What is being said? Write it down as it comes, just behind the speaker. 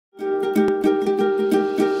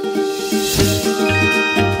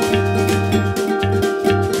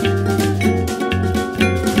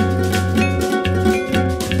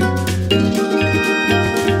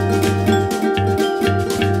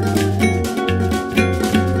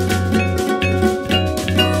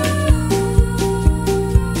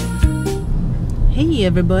Hey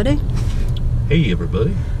everybody. Hey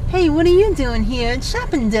everybody. Hey, what are you doing here? It's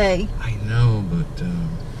shopping day. I know, but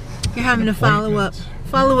you're having a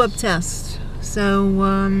follow-up test.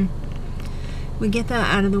 So we get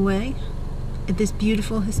that out of the way at this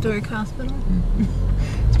beautiful historic hospital.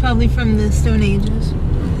 Mm-hmm. It's probably from the Stone Ages.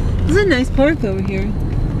 There's a nice park over here.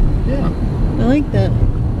 Yeah. I like that.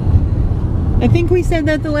 I think we said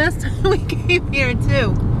that the last time we came here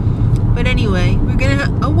too. But anyway, we're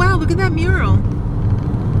gonna oh wow, look at that mural.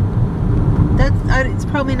 It's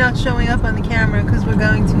probably not showing up on the camera because we're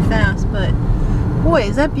going too fast, but boy,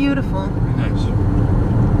 is that beautiful. Nice.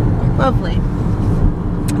 Lovely.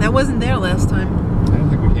 That wasn't there last time. I don't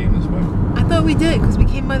think we came this way. I thought we did because we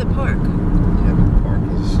came by the park. Yeah, but the park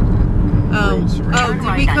is roads around.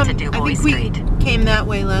 Did we come? I think we came that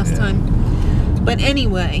way last time. But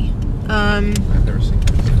anyway, I've never seen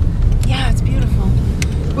this. Yeah, it's beautiful.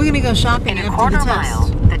 We're gonna go shopping in a after quarter the test. mile.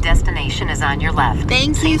 The destination is on your left.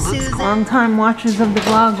 Thank you, Susan. Long-time watchers of the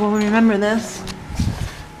vlog will remember this.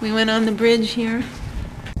 We went on the bridge here.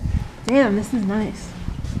 Damn, this is nice.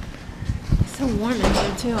 It's so warm in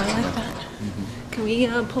here too. I like that. Mm-hmm. Can we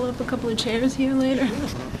pull up a couple of chairs here later?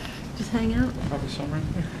 Just hang out. Probably some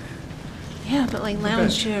right there. Yeah, but like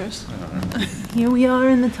lounge chairs. Here we are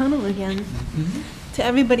in the tunnel again. Mm-hmm. To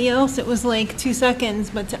everybody else, it was like 2 seconds,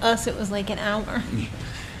 but to us, it was like an hour.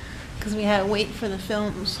 Because we had to wait for the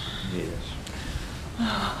films. Yes.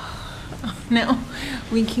 Now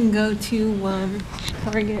we can go to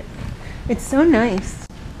Target. It's so nice.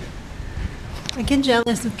 I get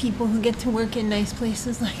jealous of people who get to work in nice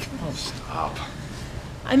places like this. Oh, stop.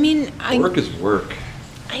 I mean, Work is work.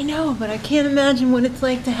 I know, but I can't imagine what it's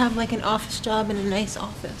like to have like an office job in a nice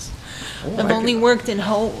office. Oh, I've only worked in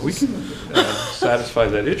holes. We can satisfy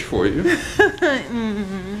that itch for you.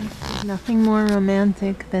 Nothing more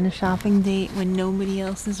romantic than a shopping date when nobody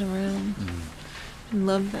else is around. I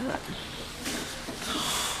love that.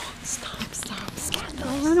 Stop.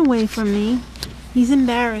 Don't run away from me. He's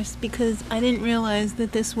embarrassed because I didn't realize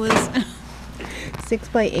that this was 6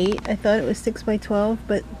 by 8. I thought it was 6 by 12,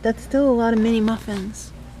 but that's still a lot of mini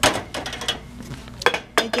muffins.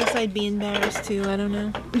 I guess I'd be embarrassed too, I don't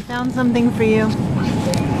know. We found something for you.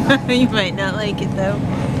 You might not like it though.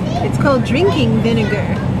 It's called drinking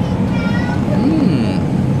vinegar.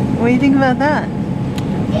 What do you think about that?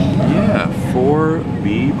 Yeah,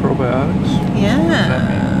 4B probiotics. Yeah. What does that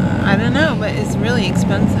mean? I don't know, but it's really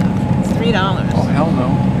expensive. It's $3. Oh, hell no.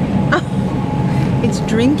 It's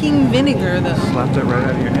drinking vinegar though. Slap that right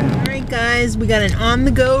out of your hand. Alright guys, we got an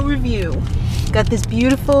on-the-go review. Got this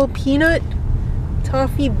beautiful peanut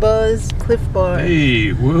toffee buzz Cliff Bar.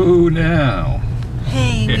 Hey, whoa now.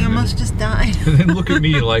 Hey, we almost just died. And then look at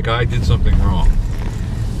me like I did something wrong.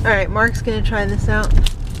 Alright, Mark's gonna try this out.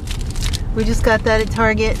 We just got that at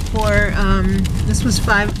Target for it was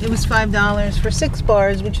 $5 for 6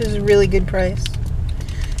 bars, which is a really good price.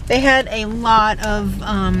 They had a lot of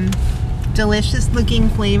delicious looking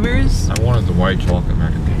flavors. I wanted the white chocolate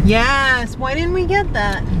macadamia. Yes, why didn't we get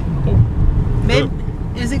that? Oh, Maybe,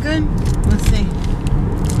 is it good? Let's see.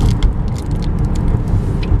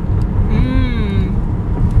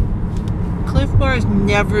 Cliff Bars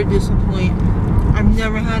never disappoint. I've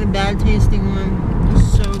never had a bad tasting one. It's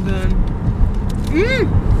so good.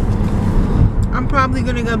 I'm probably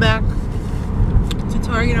gonna go back to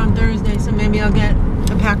Target on Thursday, so maybe I'll get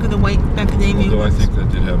a pack of the white macadamia. Although I think that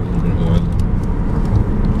did have a little bit of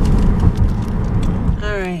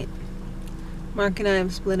oil. Alright. Mark and I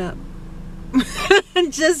have split up.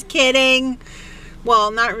 Just kidding.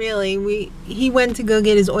 Well, not really. He went to go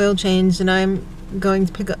get his oil changed and I'm going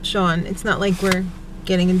to pick up Sean. It's not like we're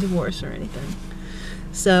getting a divorce or anything.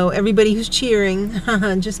 So everybody who's cheering,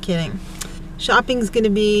 just kidding. Shopping's gonna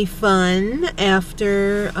be fun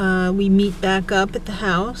after we meet back up at the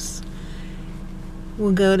house.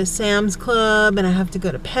 We'll go to Sam's Club and I have to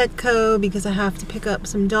go to Petco because I have to pick up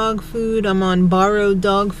some dog food. I'm on borrowed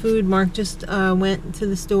dog food. Mark just went to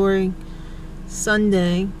the store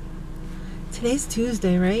Sunday. Today's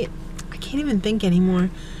Tuesday, right? I can't even think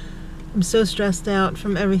anymore. I'm so stressed out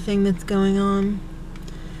from everything that's going on.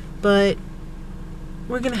 But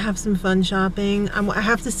we're gonna have some fun shopping. I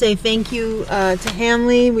have to say thank you to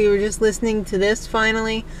Hanley. We were just listening to this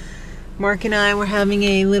finally. Mark and I were having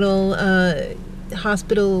a little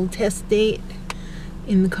hospital test date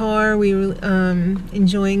in the car. We were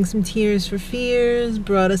enjoying some Tears for Fears.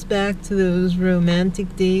 Brought us back to those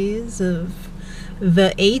romantic days of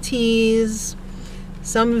the 80s.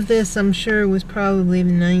 Some of this I'm sure was probably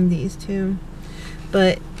the 90s too.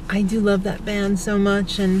 But I do love that band so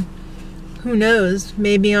much, and who knows,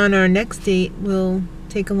 maybe on our next date we'll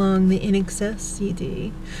take along the In Excess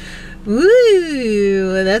CD.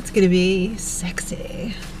 Ooh, that's gonna be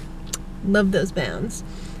sexy. Love those bands.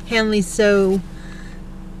 Hanley's so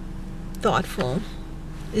thoughtful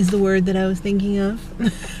is the word that I was thinking of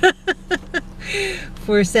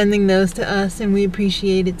for sending those to us, and we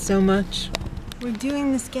appreciate it so much. We're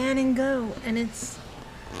doing the scan and go, and it's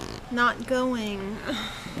not going.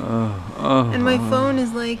 And my phone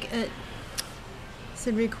is like it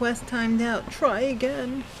said request timed out. Try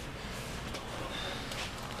again.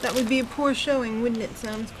 That would be a poor showing, wouldn't it,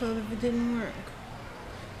 Sam's Club, if it didn't work.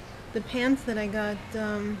 The pants that I got,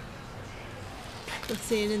 let's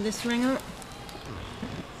see, did this ring up?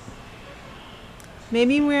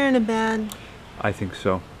 Maybe we're in a bad... I think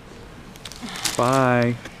so.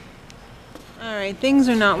 Bye. Alright, things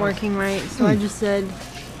are not working right, so I just said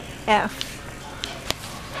F.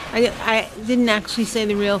 I didn't actually say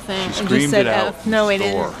the real thing. I just said F. No, I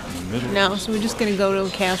didn't. No, so we're just going to go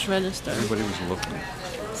to a cash register. Everybody was looking.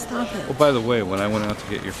 Stop it. Oh, by the way, when I went out to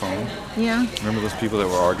get your phone, yeah. Remember those people that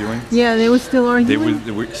were arguing? Yeah, they were still arguing?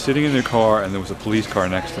 They were sitting in their car, and there was a police car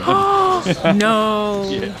next to them. No.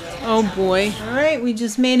 Yeah. Oh, boy. All right, we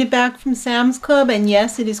just made it back from Sam's Club, and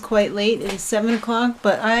yes, it is quite late. It is 7 o'clock,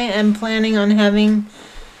 but I am planning on having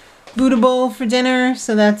Buddha bowl for dinner,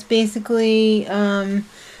 so that's basically a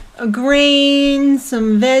grain,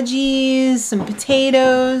 some veggies, some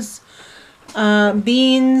potatoes,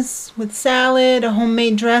 beans with salad, a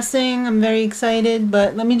homemade dressing. I'm very excited,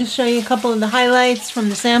 but let me just show you a couple of the highlights from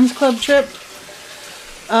the Sam's Club trip.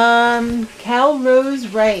 Cal Rose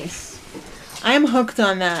rice. I am hooked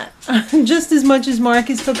on that, just as much as Mark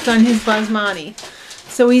is hooked on his basmati.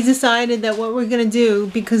 So we decided that what we're gonna do,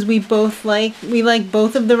 because we like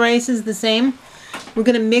both of the rices the same, we're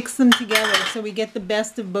gonna mix them together so we get the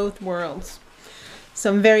best of both worlds.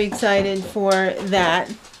 So I'm very excited for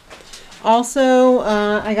that. Also,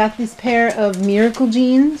 I got this pair of Miracle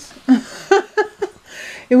jeans.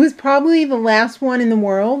 It was probably the last one in the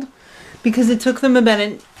world because it took them about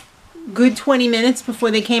a good 20 minutes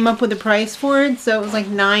before they came up with a price for it. So it was like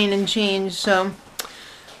 9 and change. So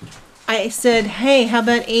I said, hey, how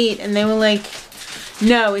about 8? And they were like,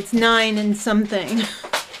 no, it's 9 and something.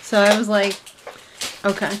 So I was like,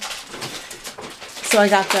 okay. So I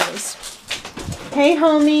got those. Hey,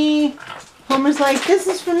 homie. Homer's like, this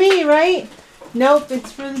is for me, right? Nope,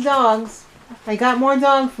 it's for the dogs. I got more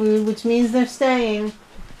dog food, which means they're staying.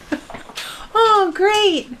 Oh,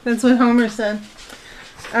 great. That's what Homer said.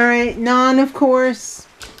 All right, naan, of course.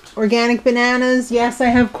 Organic bananas. Yes, I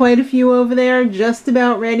have quite a few over there. Just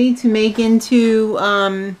about ready to make into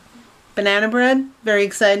banana bread. Very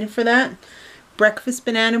excited for that. Breakfast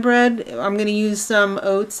banana bread. I'm going to use some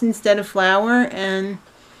oats instead of flour, and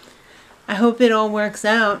I hope it all works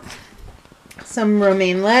out. Some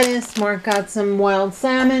romaine lettuce. Mark got some wild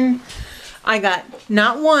salmon. I got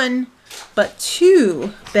not 1, but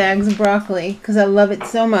 2 bags of broccoli because I love it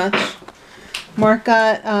so much. Mark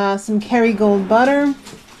got some Kerrygold butter.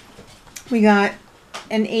 We got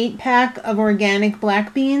an 8-pack of organic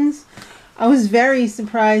black beans. I was very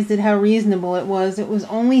surprised at how reasonable it was. It was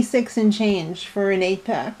only 6 and change for an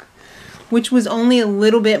 8-pack, which was only a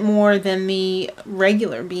little bit more than the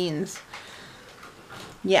regular beans.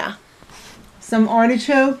 Yeah. Some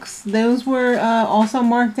artichokes. Those were also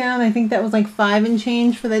marked down. I think that was like 5 and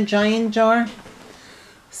change for that giant jar.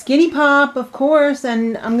 Skinny Pop, of course,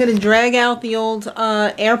 and I'm going to drag out the old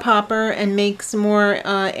air popper and make some more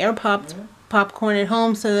air popped popcorn at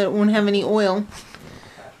home so that it won't have any oil.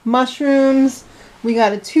 Mushrooms. We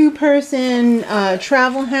got a 2-person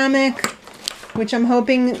travel hammock, which I'm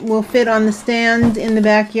hoping will fit on the stand in the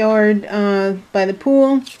backyard by the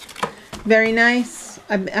pool. Very nice.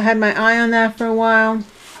 I had my eye on that for a while.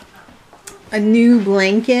 A new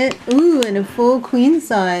blanket. Ooh, and a full queen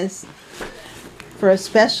size. For a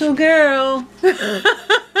special girl.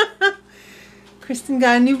 Kristen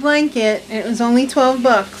got a new blanket. And it was only 12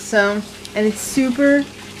 bucks. So, and it's super,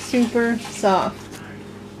 super soft.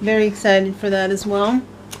 Very excited for that as well.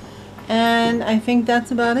 And I think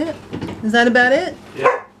that's about it. Is that about it?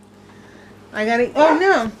 Yeah. I got it. Oh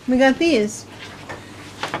no, we got these.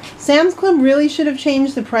 Sam's Club really should have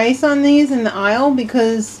changed the price on these in the aisle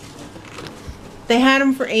because they had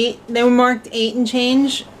them for 8. They were marked 8 and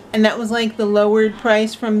change, and that was like the lowered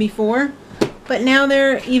price from before. But now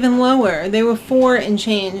they're even lower. They were 4 and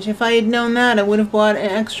change. If I had known that, I would have bought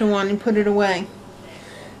an extra one and put it away.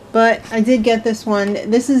 But I did get this one.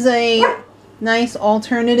 This is a nice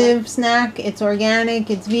alternative snack. It's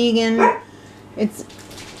organic. It's vegan. It's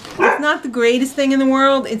not the greatest thing in the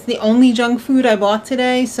world. It's the only junk food I bought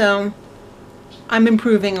today, so I'm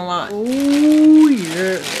improving a lot. Oh,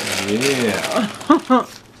 yeah. Yeah.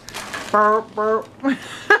 Burp, burp.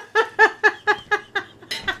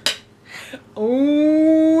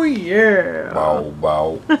 Yeah. Bow,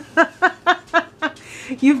 bow.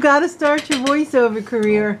 You've got to start your voiceover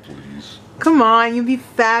career. Oh, please. Come on, you'd be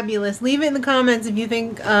fabulous. Leave it in the comments if you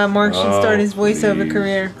think Mark should start his voiceover please.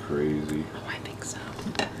 career. Crazy. Oh, I think so.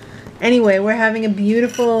 Anyway, we're having a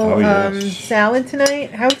beautiful yes. salad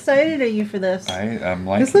tonight. How excited are you for this? I'm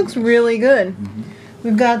liking This looks really good.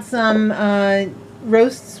 We've got some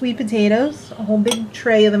roast sweet potatoes, a whole big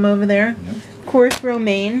tray of them over there. Yep. Of course,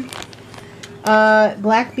 romaine.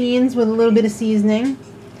 Black beans with a little bit of seasoning.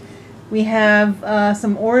 We have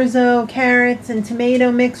some orzo, carrots, and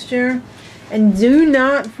tomato mixture. And do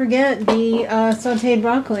not forget the sauteed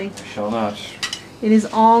broccoli. Shall not. It is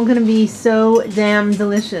all going to be so damn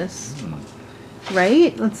delicious.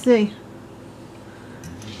 Right? Let's see.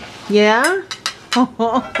 Yeah?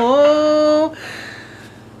 Oh.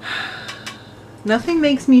 Nothing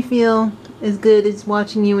makes me feel as good as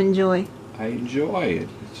watching you enjoy. I enjoy it.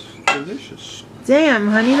 It's delicious. Damn,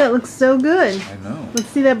 honey, that looks so good. I know. Let's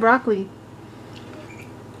see that broccoli.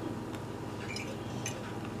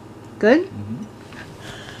 Good?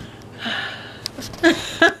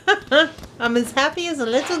 I'm as happy as a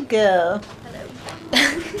little girl.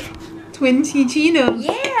 Twin Chichinos.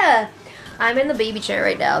 Yeah! I'm in the baby chair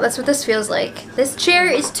right now. That's what this feels like. This chair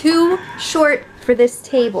is too short for this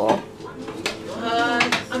table.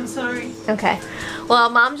 I'm sorry. Okay. Well,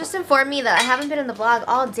 Mom just informed me that I haven't been in the vlog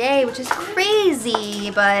all day, which is crazy,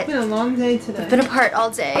 but It's been a long day today. I've been apart all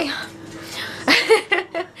day.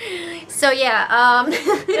 So yeah,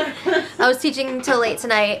 I was teaching until late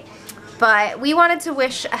tonight, but we wanted to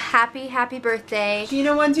wish a happy birthday.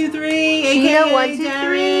 Gina 123, Gina aka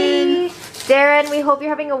 123. Darren, we hope you're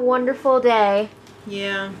having a wonderful day.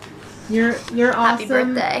 Yeah. You're awesome. Happy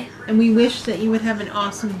birthday. And we wish that you would have an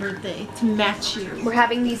awesome birthday to match you. We're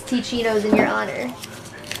having these Ticcinos in your honor.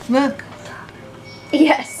 Look.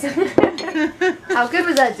 Yes. How good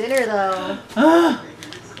was that dinner though? Oh,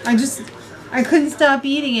 I couldn't stop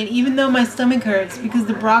eating it even though my stomach hurts because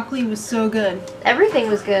the broccoli was so good. Everything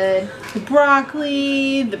was good. The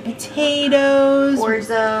broccoli, the potatoes,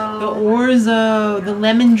 the orzo, the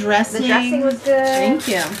lemon dressing. The dressing was good. Thank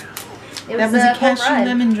you. It That was a home cashew run.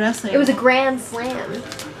 lemon dressing. It was a grand slam.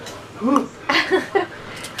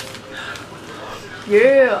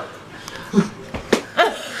 Yeah.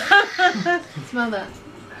 Smell that.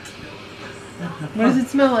 What does it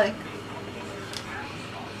smell like?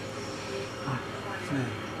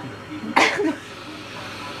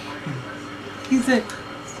 He said,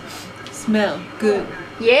 smell good.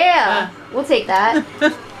 Yeah. We'll take that.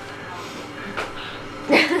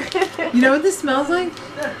 You know what this smells like?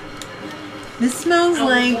 This smells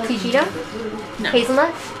like... Ticino? No.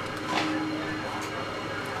 Hazelnut?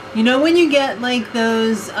 You know when you get like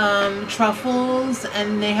those truffles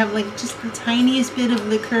and they have like just the tiniest bit of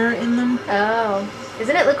liqueur in them? Oh.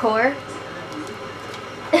 Isn't it liqueur?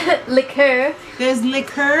 Liqueur? There's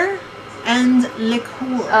liqueur and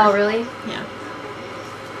liqueur. Oh, really? Yeah.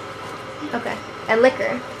 Okay. And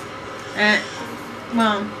liquor.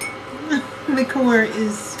 Well, liqueur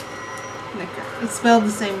is liquor. It's spelled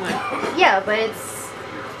the same way. Yeah, but it's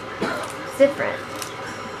different.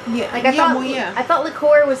 Yeah. Like I yeah, thought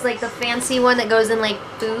liqueur was like the fancy one that goes in like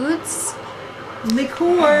foods.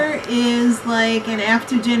 Liqueur is like an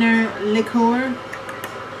after dinner liqueur.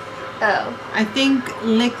 Oh. I think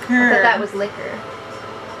liquor. I thought that was liquor.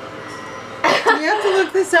 We have to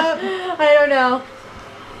look this up. I don't know.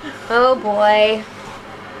 Oh boy.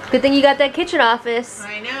 Good thing you got that kitchen office.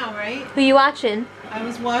 I know, right? Who you watching? I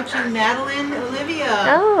was watching Madeline Olivia.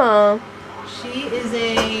 Oh. She is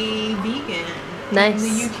a vegan. Nice.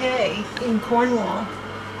 In the UK, in Cornwall.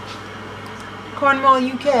 Cornwall,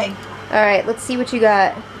 UK. Alright, let's see what you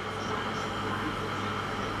got.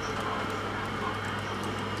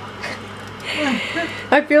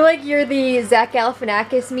 I feel like you're the Zach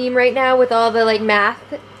Galifianakis meme right now with all the like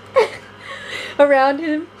math around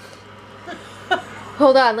him.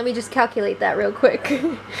 Hold on, let me just calculate that real quick.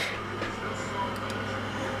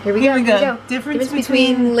 Here we go. Difference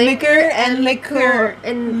between liquor and liqueur.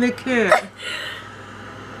 Liqueur.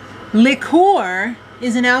 Liqueur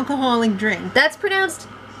is an alcoholic drink. That's pronounced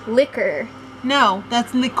liquor. No,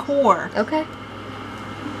 that's liqueur. Okay.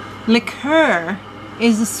 Liqueur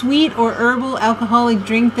is a sweet or herbal alcoholic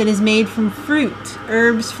drink that is made from fruit,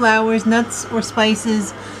 herbs, flowers, nuts, or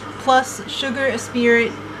spices, plus sugar, a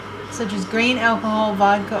spirit, such as grain alcohol,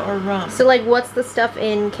 vodka, or rum. So like what's the stuff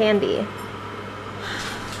in candy?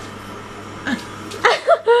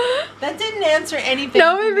 That didn't answer anything.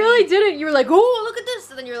 No, it really didn't. You were like, oh, look at this.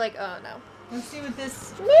 And then you're like, oh, no. Let's see what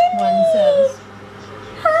this one says.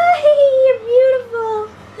 Hi, you're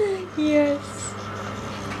beautiful. Yes.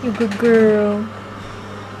 You're a good girl.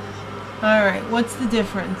 Alright, what's the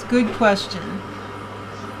difference? Good question.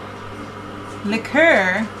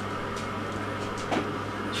 Liqueur.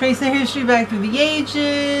 Trace their history back through the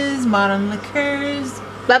ages. Modern liqueurs.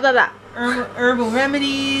 Blah, blah, blah. Herbal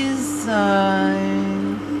remedies. I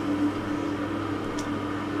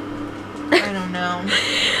don't know.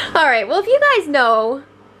 Alright, well, if you guys know,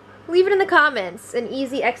 leave it in the comments. An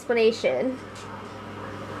easy explanation.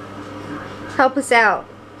 Help us out.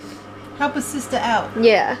 Help a sister out.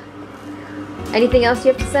 Yeah. Anything else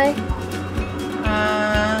you have to say?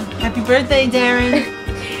 Happy birthday, Darren.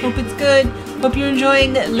 Hope it's good. Hope you're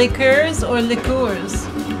enjoying liqueurs or liqueurs.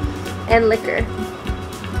 And liquor.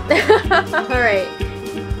 Alright.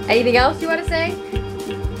 Anything else you want to say?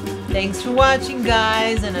 Thanks for watching,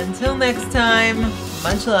 guys, and until next time,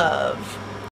 much love.